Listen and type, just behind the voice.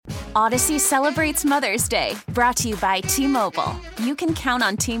Odyssey celebrates Mother's Day, brought to you by T-Mobile. You can count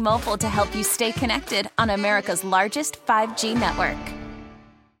on T-Mobile to help you stay connected on America's largest 5G network.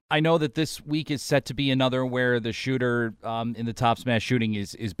 I know that this week is set to be another where the shooter in the Top Smash shooting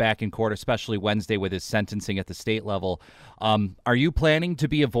is back in court, especially Wednesday with his sentencing at the state level. Are you planning to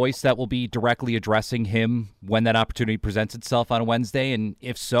be a voice that will be directly addressing him when that opportunity presents itself on Wednesday? And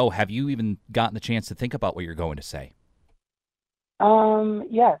if so, have you even gotten the chance to think about what you're going to say?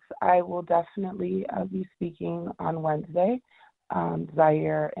 Yes, I will definitely be speaking on Wednesday.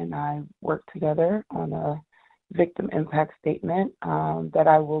 Zaire and I worked together on a victim impact statement that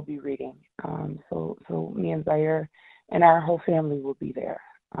I will be reading. So me and Zaire and our whole family will be there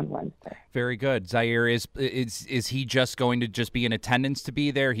on Wednesday. Very good. Zaire, is he just going to just be in attendance to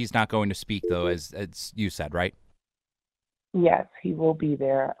be there? He's not going to speak, though, as you said, right? Yes, he will be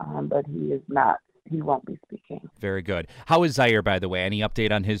there, but he is not. He won't be speaking. Very good. How is Zaire, by the way? Any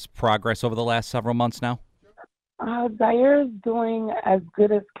update on his progress over the last several months now? Zaire is doing as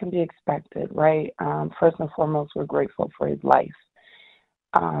good as can be expected, right? First and foremost, we're grateful for his life.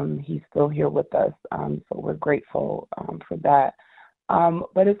 He's still here with us, so we're grateful for that.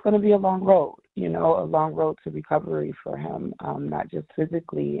 But it's going to be a long road, a long road to recovery for him, not just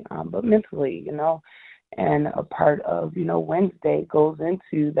physically, but mentally, And a part of, Wednesday goes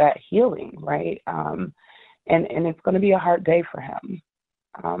into that healing, right? And it's going to be a hard day for him.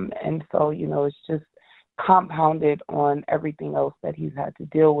 And so, it's just compounded on everything else that he's had to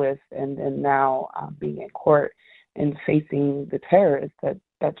deal with, and then now being in court and facing the terrorists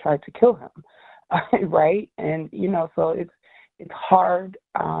that tried to kill him, right? And so it's hard,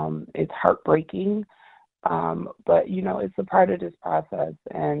 it's heartbreaking, but it's a part of this process,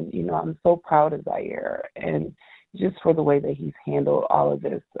 and I'm so proud of Zaire, and just for the way that he's handled all of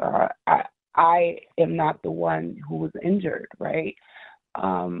this. I am not the one who was injured, right?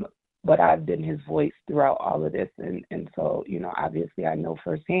 But I've been his voice throughout all of this. And so, obviously I know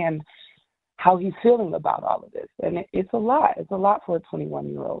firsthand how he's feeling about all of this. And it's a lot. It's a lot for a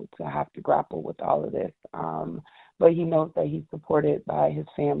 21-year-old to have to grapple with all of this. But he knows that he's supported by his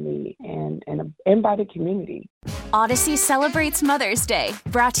family and by the community. Odyssey celebrates Mother's Day,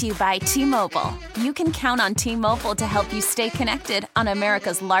 brought to you by T-Mobile. You can count on T-Mobile to help you stay connected on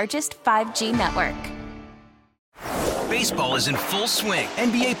America's largest 5G network. Baseball is in full swing.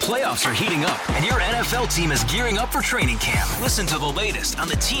 NBA playoffs are heating up, and your NFL team is gearing up for training camp. Listen to the latest on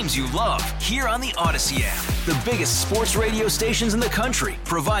the teams you love here on the Odyssey app. The biggest sports radio stations in the country,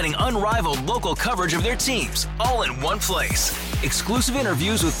 providing unrivaled local coverage of their teams, all in one place. Exclusive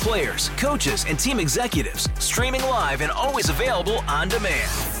interviews with players, coaches, and team executives, streaming live and always available on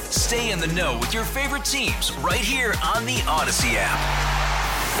demand. Stay in the know with your favorite teams right here on the Odyssey app.